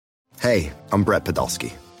Hey, I'm Brett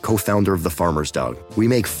Podolsky, co-founder of The Farmer's Dog. We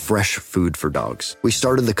make fresh food for dogs. We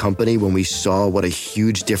started the company when we saw what a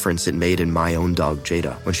huge difference it made in my own dog,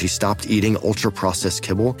 Jada, when she stopped eating ultra-processed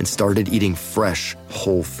kibble and started eating fresh,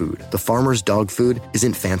 whole food. The Farmer's Dog food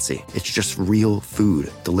isn't fancy. It's just real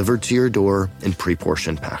food delivered to your door in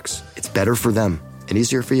pre-portioned packs. It's better for them and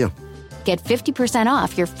easier for you. Get 50%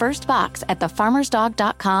 off your first box at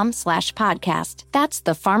thefarmersdog.com/podcast. That's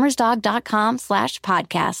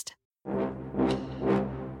thefarmersdog.com/podcast.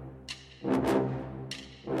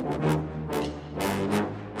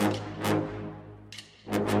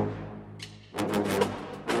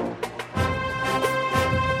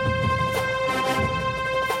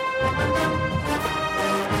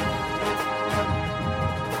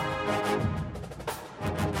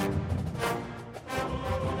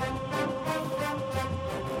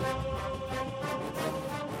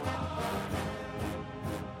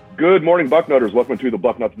 Good morning, Bucknutters. Welcome to the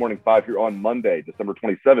Bucknuts Morning Five here on Monday, December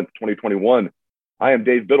 27th, 2021. I am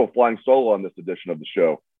Dave Biddle, flying solo on this edition of the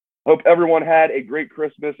show. Hope everyone had a great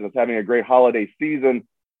Christmas and is having a great holiday season.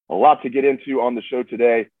 A lot to get into on the show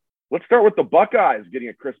today. Let's start with the Buckeyes getting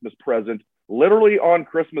a Christmas present. Literally on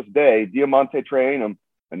Christmas Day, Diamante Trayanum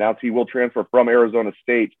announced he will transfer from Arizona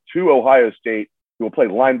State to Ohio State. He will play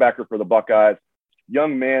linebacker for the Buckeyes.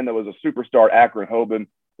 Young man that was a superstar, Akron Hoban,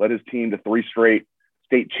 led his team to 3 straight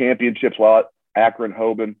state championships while at Akron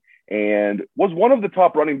Hoban, and was one of the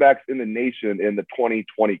top running backs in the nation in the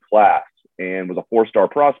 2020 class, and was a 4-star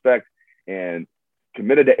prospect and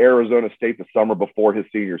committed to Arizona State the summer before his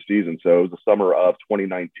senior season. So it was the summer of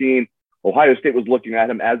 2019. Ohio State was looking at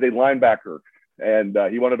him as a linebacker, and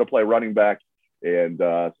he wanted to play running back, and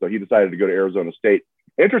so he decided to go to Arizona State.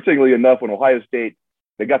 Interestingly enough, when Ohio State,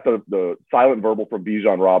 they got the silent verbal from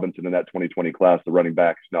Bijan Robinson in that 2020 class, the running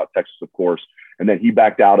back, now at Texas, of course, and then he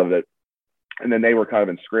backed out of it. And then they were kind of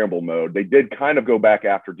in scramble mode. They did kind of go back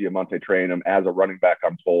after Diamante Trayanum as a running back,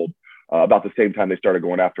 I'm told, about the same time they started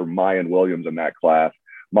going after Mayan Williams in that class.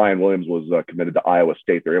 Mayan Williams was committed to Iowa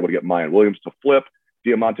State. They were able to get Mayan Williams to flip.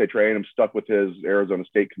 Diamante Trayanum stuck with his Arizona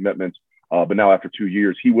State commitment, but now after 2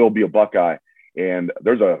 years, he will be a Buckeye. And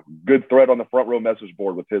there's a good thread on the front row message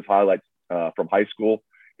board with his highlights from high school.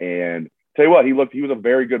 And tell you what, he was a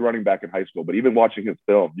very good running back in high school, but even watching his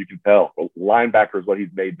film, you can tell linebacker is what he's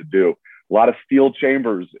made to do. A lot of steel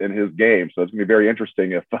chambers in his game. So it's going to be very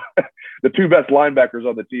interesting if the 2 best linebackers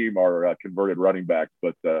on the team are converted running backs.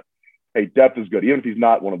 But hey, depth is good. Even if he's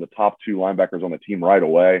not one of the top 2 linebackers on the team right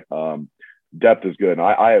away, depth is good. And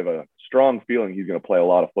I have a strong feeling he's going to play a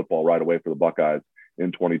lot of football right away for the Buckeyes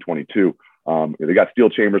in 2022. They got Steel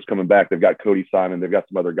Chambers coming back. They've got Cody Simon. They've got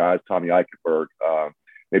some other guys, Tommy Eichenberg,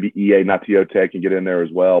 maybe EA Natiote can get in there as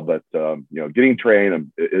well. But, getting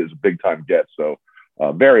Trayanum is a big-time get. So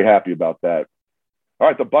very happy about that. All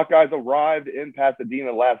right, the Buckeyes arrived in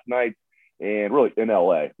Pasadena last night, and really in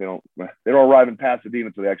L.A. They don't arrive in Pasadena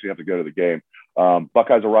until they actually have to go to the game.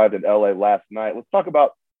 Buckeyes arrived in L.A. last night. Let's talk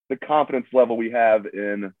about the confidence level we have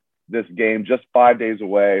in this game. Just 5 days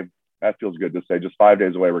away. That feels good to say. Just 5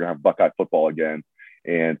 days away, we're going to have Buckeye football again.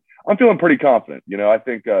 And I'm feeling pretty confident. I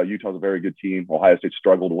think Utah's a very good team. Ohio State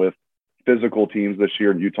struggled with physical teams this year,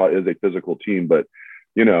 and Utah is a physical team. But,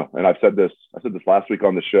 and I said this last week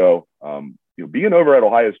on the show, being over at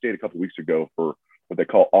Ohio State a couple of weeks ago for what they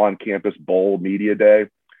call on-campus bowl media day,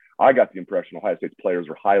 I got the impression Ohio State's players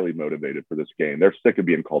are highly motivated for this game. They're sick of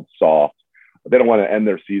being called soft. They don't want to end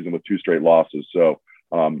their season with 2 straight losses. So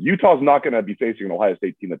Utah's not going to be facing an Ohio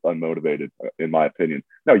State team that's unmotivated, in my opinion.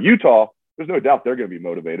 Now, Utah, there's no doubt they're going to be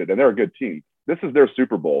motivated, and they're a good team. This is their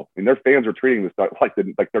Super Bowl, and their fans are treating this like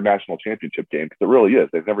their national championship game, because it really is.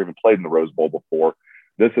 They've never even played in the Rose Bowl before.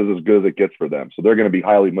 This is as good as it gets for them. So they're going to be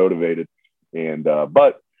highly motivated. And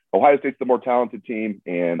but Ohio State's the more talented team,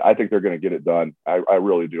 and I think they're going to get it done. I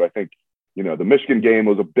really do. I think, the Michigan game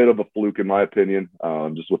was a bit of a fluke, in my opinion,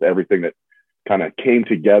 just with everything that kind of came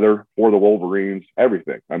together for the Wolverines,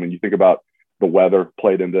 everything. I mean, you think about the weather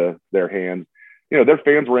played into their hands. Their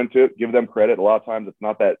fans were into it. Give them credit. A lot of times it's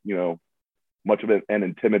not that, much of an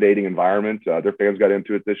intimidating environment. Their fans got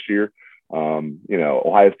into it this year.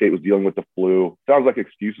 Ohio State was dealing with the flu. Sounds like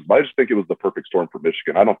excuses, but I just think it was the perfect storm for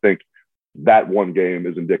Michigan. I don't think that one game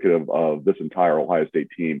is indicative of this entire Ohio State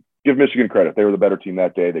team. Give Michigan credit. They were the better team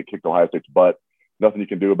that day. They kicked Ohio State's butt. Nothing you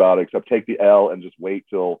can do about it except take the L and just wait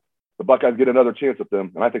till the Buckeyes get another chance at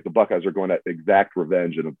them. And I think the Buckeyes are going to exact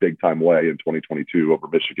revenge in a big-time way in 2022 over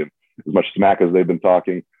Michigan. As much smack as they've been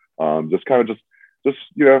talking, just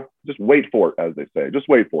wait for it, as they say. Just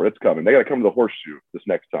wait for it. It's coming. They got to come to the Horseshoe this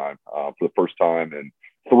next time for the first time in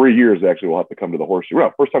 3 years. They actually will have to come to the Horseshoe.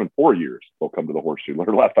 Well, first time in 4 years they'll come to the Horseshoe.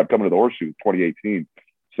 Their last time coming to the Horseshoe was 2018.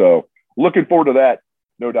 So looking forward to that,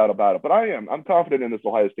 no doubt about it. But I'm confident in this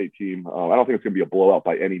Ohio State team. I don't think it's going to be a blowout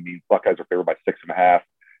by any means. Buckeyes are favored by 6.5.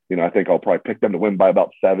 I think I'll probably pick them to win by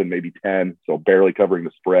about 7, maybe 10. So barely covering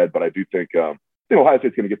the spread. But I do think Ohio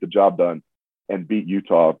State's going to get the job done and beat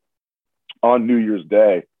Utah on New Year's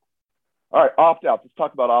Day. All right, opt-outs. Let's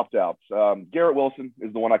talk about opt-outs. Garrett Wilson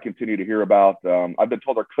is the one I continue to hear about. I've been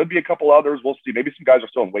told there could be a couple others. We'll see. Maybe some guys are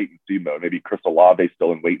still in wait-and-see mode. Maybe Chris Olave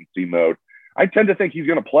still in wait-and-see mode. I tend to think he's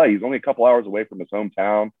going to play. He's only a couple hours away from his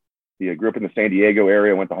hometown. He grew up in the San Diego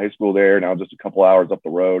area, went to high school there, now just a couple hours up the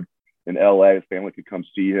road in L.A. His family could come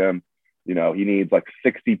see him. He needs like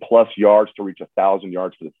 60-plus yards to reach 1,000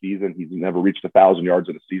 yards for the season. He's never reached 1,000 yards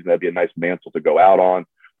in a season. That'd be a nice mantle to go out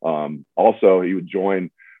on. Also, he would join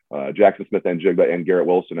Jackson Smith-Njigba and Garrett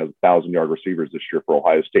Wilson as 1,000-yard receivers this year for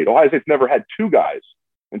Ohio State. Ohio State's never had two guys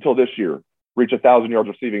until this year reach 1,000 yards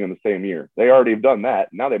receiving in the same year. They already have done that.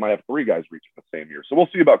 Now they might have three guys reaching the same year. So we'll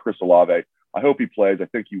see about Chris Olave. I hope he plays. I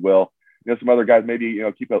think he will. Some other guys, maybe,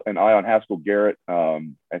 keep an eye on Haskell Garrett. I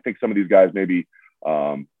think some of these guys maybe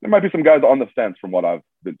there might be some guys on the fence from what I've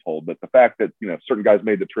been told. But the fact that, certain guys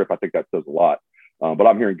made the trip, I think that says a lot. But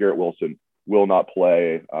I'm hearing Garrett Wilson will not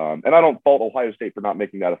play. And I don't fault Ohio State for not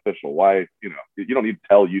making that official. Why, you don't need to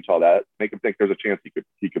tell Utah that. Make him think there's a chance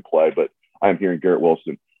he could play. But I am hearing Garrett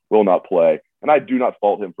Wilson will not play. And I do not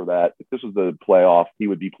fault him for that. If this was the playoff, he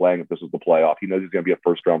would be playing if this was the playoff. He knows he's going to be a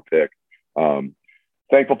first-round pick.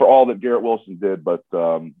 Thankful for all that Garrett Wilson did, but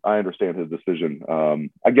I understand his decision.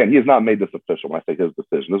 Again, he has not made this official when I say his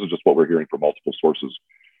decision. This is just what we're hearing from multiple sources,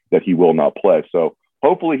 that he will not play. So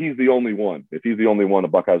hopefully he's the only one. If he's the only one, the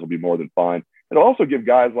Buckeyes will be more than fine. It'll also give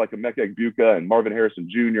guys like Emeka Egbuka and Marvin Harrison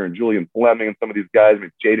Jr. and Julian Fleming and some of these guys,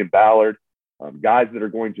 Jaden Ballard, guys that are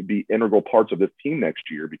going to be integral parts of this team next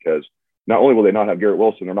year, because not only will they not have Garrett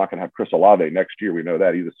Wilson, they're not going to have Chris Olave next year. We know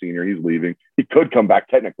that. He's a senior. He's leaving. He could come back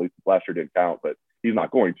technically, since last year didn't count, but he's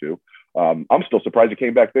not going to. I'm still surprised he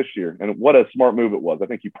came back this year. And what a smart move it was. I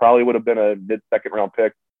think he probably would have been a mid-second round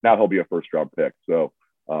pick. Now he'll be a first-round pick. So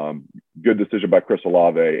good decision by Chris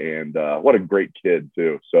Olave, and what a great kid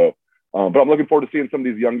too. So, but I'm looking forward to seeing some of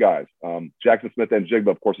these young guys. Jackson Smith-Njigba,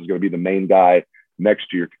 of course, is going to be the main guy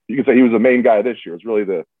next year. You can say he was the main guy this year. It's really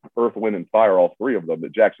the earth, wind, and fire, all three of them.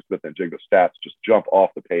 But Jackson Smith-Njigba stats just jump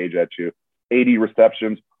off the page at you. 80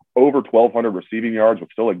 receptions, over 1,200 receiving yards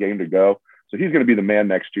with still a game to go. So he's going to be the man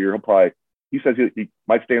next year. He says he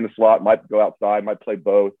might stay in the slot, might go outside, might play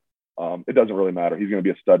both. It doesn't really matter. He's going to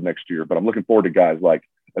be a stud next year. But I'm looking forward to guys like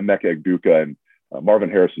Emeka Egbuka and Marvin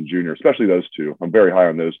Harrison Jr., especially those two. I'm very high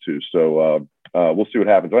on those two. So we'll see what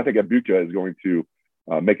happens. I think Egbuka is going to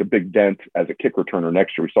make a big dent as a kick returner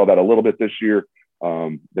next year. We saw that a little bit this year.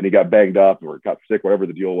 Then he got banged up or got sick, whatever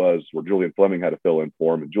the deal was, where Julian Fleming had to fill in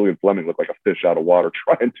for him. And Julian Fleming looked like a fish out of water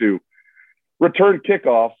trying to return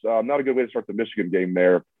kickoffs. Not a good way to start the Michigan game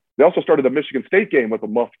there. They also started the Michigan State game with a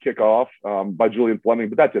muffed kickoff by Julian Fleming,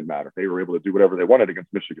 but that didn't matter. They were able to do whatever they wanted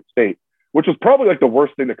against Michigan State, which was probably like the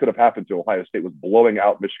worst thing that could have happened to Ohio State, was blowing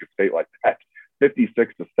out Michigan State like that,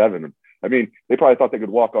 56-7. I mean, they probably thought they could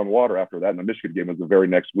walk on water after that. And the Michigan game was the very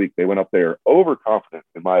next week. They went up there overconfident,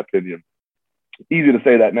 in my opinion. Easy to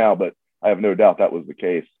say that now, but I have no doubt that was the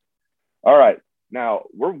case. All right. Now,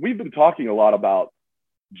 we've been talking a lot about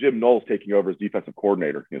Jim Knowles taking over as defensive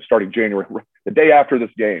coordinator, starting January, the day after this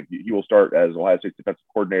game. He will start as Ohio State's defensive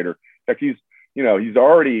coordinator. In fact, he's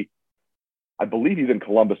already, I believe he's in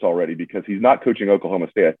Columbus already, because he's not coaching Oklahoma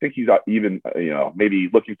State. I think he's even, maybe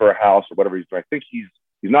looking for a house or whatever he's doing. I think he's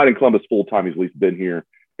not in Columbus full-time. He's at least been here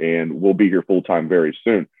and will be here full-time very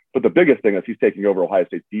soon. But the biggest thing is he's taking over Ohio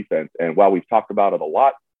State's defense. And while we've talked about it a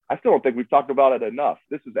lot, I still don't think we've talked about it enough.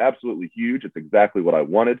 This is absolutely huge. It's exactly what I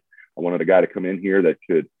wanted. I wanted a guy to come in here that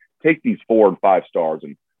could take these 4 and 5 stars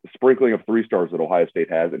and the sprinkling of 3 stars that Ohio State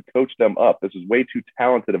has and coach them up. This is way too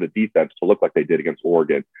talented of a defense to look like they did against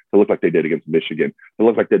Oregon, to look like they did against Michigan, to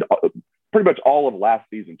look like they did pretty much all of last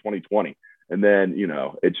season, 2020. And then,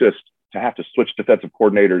 it just, to have to switch defensive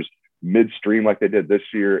coordinators midstream like they did this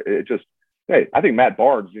year, it just, hey, I think Matt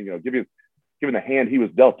Barnes, given the hand he was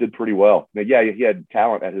dealt, did pretty well. Now, yeah, he had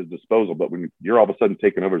talent at his disposal, but when you're all of a sudden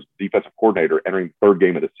taking over as defensive coordinator, entering the 3rd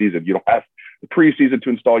game of the season, you don't have the preseason to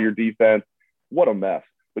install your defense. What a mess.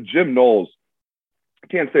 But Jim Knowles, I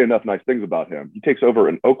can't say enough nice things about him. He takes over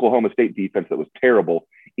an Oklahoma State defense that was terrible.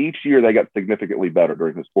 Each year they got significantly better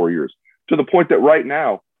during his 4 years, to the point that right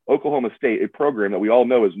now, Oklahoma State, a program that we all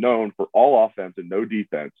know is known for all offense and no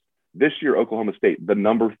defense, this year, Oklahoma State, the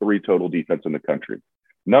number 3 total defense in the country.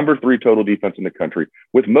 Number 3 total defense in the country,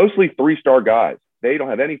 with mostly 3-star guys. They don't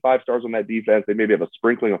have any 5 stars on that defense. They maybe have a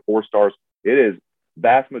sprinkling of 4 stars. It is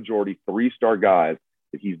vast majority 3-star guys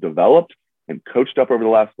that he's developed and coached up over the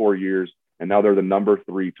last 4 years. And now they're the number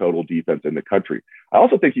 3 total defense in the country. I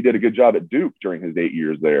also think he did a good job at Duke during his 8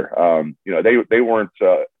 years there. They weren't,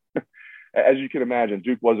 as you can imagine,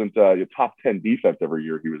 Duke wasn't your top 10 defense every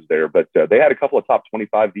year he was there, but they had a couple of top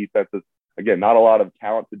 25 defenses. Again, not a lot of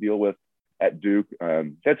talent to deal with at Duke. He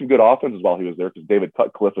had some good offenses while he was there because David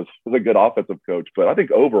Cutcliffe was a good offensive coach. But I think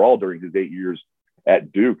overall during his 8 years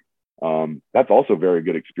at Duke, that's also a very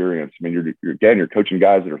good experience. I mean, you're coaching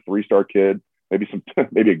guys that are 3-star kids,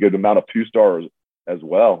 maybe a good amount of 2-stars as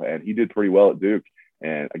well. And he did pretty well at Duke.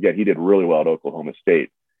 And again, he did really well at Oklahoma State.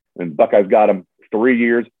 And Buckeyes got him 3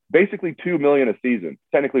 years, basically $2 million a season,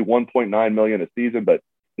 technically $1.9 million a season, but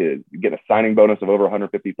you get a signing bonus of over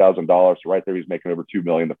 $150,000. So right there, he's making over $2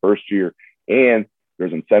 million the first year. And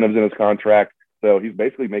there's incentives in his contract. So he's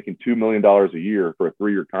basically making $2 million a year for a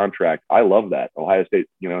 3-year contract. I love that. Ohio State,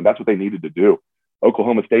 that's what they needed to do.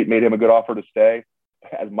 Oklahoma State made him a good offer to stay.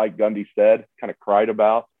 As Mike Gundy said, kind of cried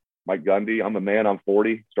about. Mike Gundy, I'm a man, I'm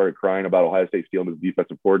 40, started crying about Ohio State stealing his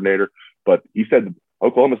defensive coordinator. But he said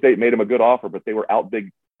Oklahoma State made him a good offer, but they were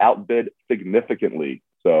outbid significantly.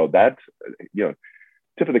 So that's,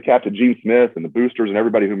 tip of the cap to Gene Smith and the boosters and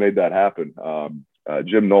everybody who made that happen.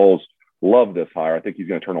 Jim Knowles loved this hire. I think he's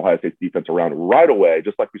going to turn Ohio State's defense around right away,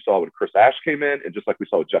 just like we saw when Chris Ash came in and just like we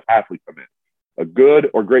saw with Jeff Hafley come in. A good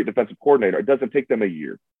or great defensive coordinator, it doesn't take them a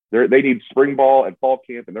year. They need spring ball and fall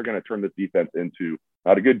camp, and they're going to turn this defense into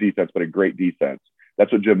not a good defense, but a great defense.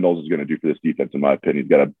 That's what Jim Knowles is going to do for this defense, in my opinion. He's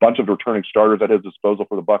got a bunch of returning starters at his disposal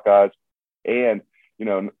for the Buckeyes. And,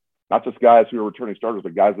 not just guys who are returning starters,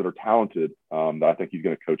 but guys that are talented that I think he's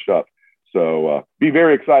going to coach up. So be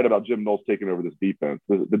very excited about Jim Knowles taking over this defense.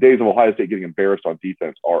 The days of Ohio State getting embarrassed on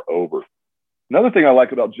defense are over. Another thing I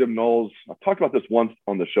like about Jim Knowles, I've talked about this once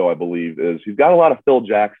on the show, I believe, is he's got a lot of Phil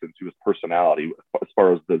Jackson to his personality as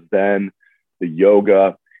far as the Zen, the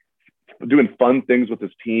yoga, doing fun things with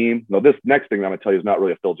his team. Now, this next thing that I'm going to tell you is not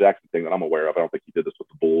really a Phil Jackson thing that I'm aware of. I don't think he did this with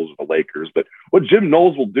the Bulls or the Lakers. But what Jim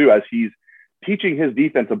Knowles will do as he's teaching his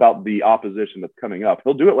defense about the opposition that's coming up,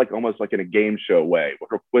 he'll do it almost like in a game show way.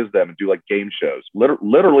 He'll quiz them and do like game shows.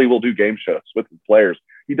 Literally, we'll do game shows with his players.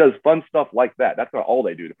 He does fun stuff like that. That's not all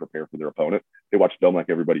they do to prepare for their opponent. They watch film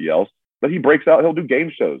like everybody else. But he breaks out. He'll do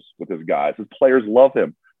game shows with his guys. His players love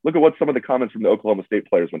him. Look at what some of the comments from the Oklahoma State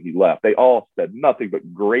players when he left. They all said nothing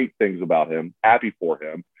but great things about him, happy for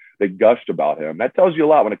him. They gushed about him. That tells you a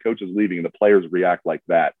lot when a coach is leaving and the players react like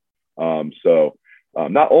that.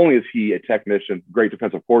 Not only is he a technician, great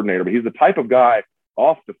defensive coordinator, but he's the type of guy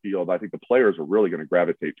off the field I think the players are really going to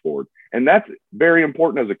gravitate toward. And that's very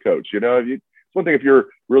important as a coach. It's one thing if you're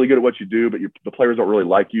really good at what you do, but the players don't really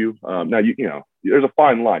like you. Now, there's a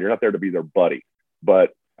fine line. You're not there to be their buddy.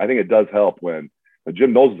 But I think it does help when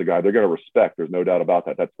Jim Knowles is the guy they're going to respect. There's no doubt about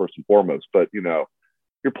that. That's first and foremost. But,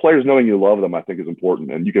 your players knowing you love them, I think is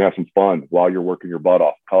important. And you can have some fun while you're working your butt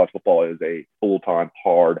off. College football is a full-time,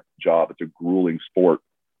 hard job. It's a grueling sport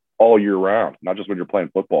all year round, not just when you're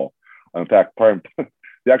playing football. In fact,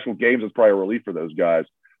 the actual games is probably a relief for those guys.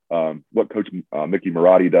 What Coach Mickey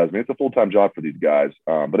Marotti does, it's a full-time job for these guys,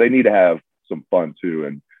 but they need to have some fun too.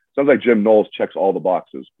 And it sounds like Jim Knowles checks all the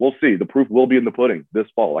boxes. We'll see. The proof will be in the pudding this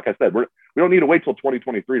fall. Like I said, we don't need to wait till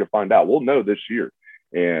 2023 to find out. We'll know this year.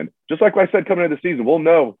 And just like I said, coming into the season, we'll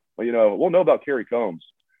know about Kerry Combs.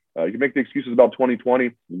 You can make the excuses about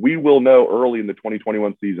 2020. We will know early in the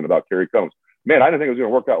 2021 season about Kerry Combs. Man, I didn't think it was going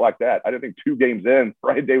to work out like that. I didn't think 2 games in,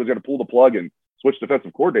 Ryan Day was going to pull the plug and switch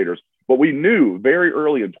defensive coordinators. But we knew very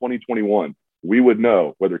early in 2021, we would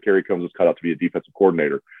know whether Kerry Combs was cut out to be a defensive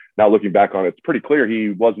coordinator. Now, looking back on it, it's pretty clear he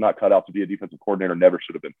was not cut out to be a defensive coordinator, never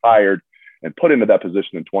should have been hired and put into that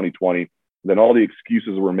position in 2020. Then all the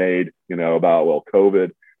excuses were made, about,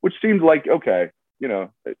 COVID, which seemed like, okay, there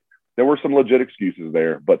were some legit excuses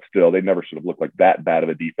there, but still, they never should have looked like that bad of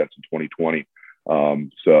a defense in 2020.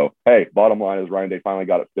 So, hey, bottom line is Ryan Day finally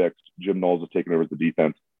got it fixed. Jim Knowles has taken over as the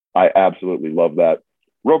defense. I absolutely love that.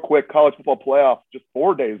 Real quick, college football playoff, just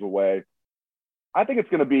 4 days away. I think it's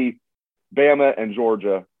going to be Bama and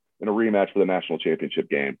Georgia in a rematch for the national championship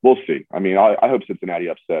game. We'll see. I hope Cincinnati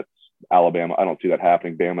upsets Alabama. I don't see that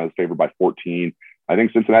happening. Bama is favored by 14. I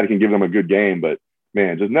think Cincinnati can give them a good game, but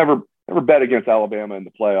man, just never bet against Alabama in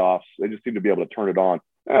the playoffs. They just seem to be able to turn it on.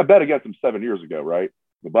 I bet against them 7 years ago, right?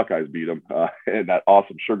 The Buckeyes beat them in that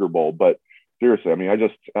awesome Sugar Bowl. But seriously, I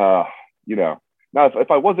just, now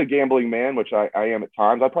if I was a gambling man, which I am at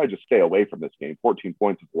times, I'd probably just stay away from this game. 14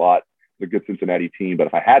 points is a lot. It's a good Cincinnati team. But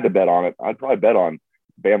if I had to bet on it, I'd probably bet on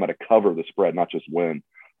Bama to cover the spread, not just win.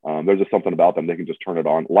 There's just something about them. They can just turn it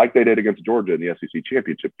on like they did against Georgia in the SEC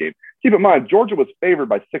championship game. Keep in mind, Georgia was favored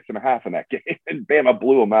by 6.5 in that game, and Bama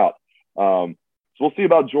blew them out. So we'll see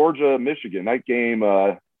about Georgia, Michigan. That game,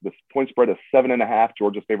 the point spread is 7.5.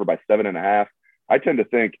 Georgia's favored by 7.5. I tend to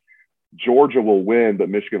think Georgia will win, but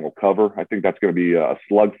Michigan will cover. I think that's going to be a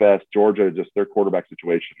slugfest. Georgia, just their quarterback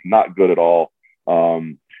situation, not good at all.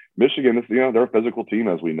 Michigan, they're a physical team,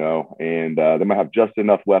 as we know, and they might have just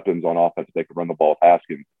enough weapons on offense they could run the ball with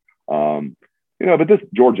Haskins. But this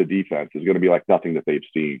Georgia defense is going to be like nothing that they've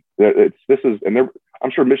seen.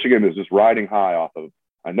 I'm sure Michigan is just riding high off of.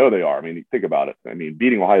 I know they are. I mean, think about it. I mean,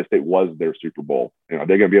 beating Ohio State was their Super Bowl. They're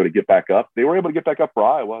going to be able to get back up. They were able to get back up for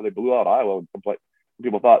Iowa. They blew out Iowa.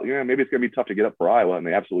 People thought, maybe it's going to be tough to get up for Iowa, and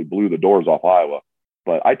they absolutely blew the doors off Iowa.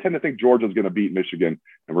 But I tend to think Georgia's going to beat Michigan,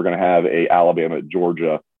 and we're going to have a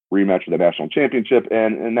Alabama-Georgia rematch for the national championship.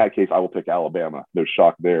 And in that case, I will pick Alabama. There's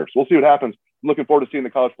shock there. So we'll see what happens. I'm looking forward to seeing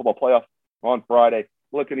the college football playoff on Friday.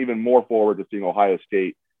 Looking even more forward to seeing Ohio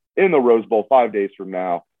State in the Rose Bowl 5 days from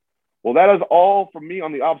now. Well, that is all from me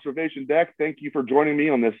on the observation deck. Thank you for joining me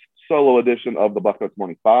on this solo edition of the Bucknuts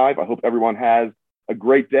Morning 5. I hope everyone has a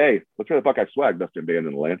great day. Let's try the Buckeye swag, best in band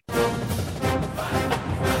in the land.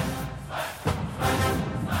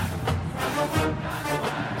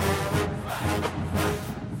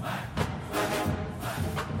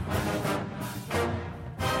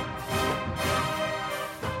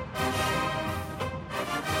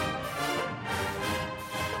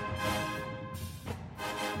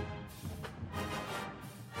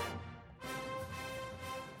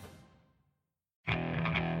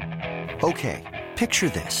 Okay, picture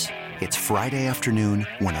this. It's Friday afternoon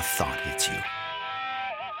when a thought hits you.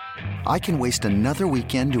 I can waste another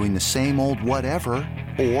weekend doing the same old whatever,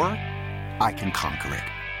 or I can conquer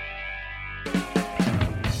it.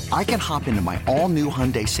 I can hop into my all-new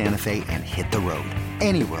Hyundai Santa Fe and hit the road.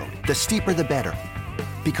 Any road. The steeper, the better.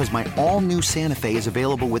 Because my all-new Santa Fe is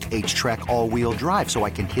available with H-Track all-wheel drive, so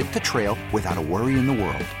I can hit the trail without a worry in the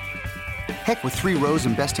world. Heck, with 3 rows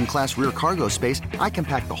and best-in-class rear cargo space, I can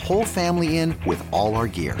pack the whole family in with all our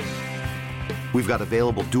gear. We've got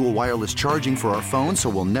available dual wireless charging for our phones, so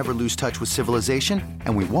we'll never lose touch with civilization,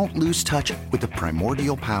 and we won't lose touch with the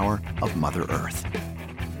primordial power of Mother Earth.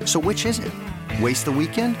 So which is it? Waste the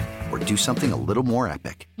weekend or do something a little more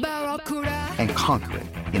epic? And conquer it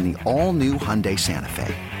in the all-new Hyundai Santa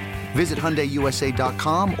Fe. Visit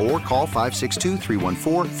HyundaiUSA.com or call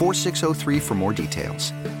 562-314-4603 for more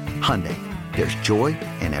details. Hyundai, there's joy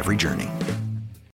in every journey.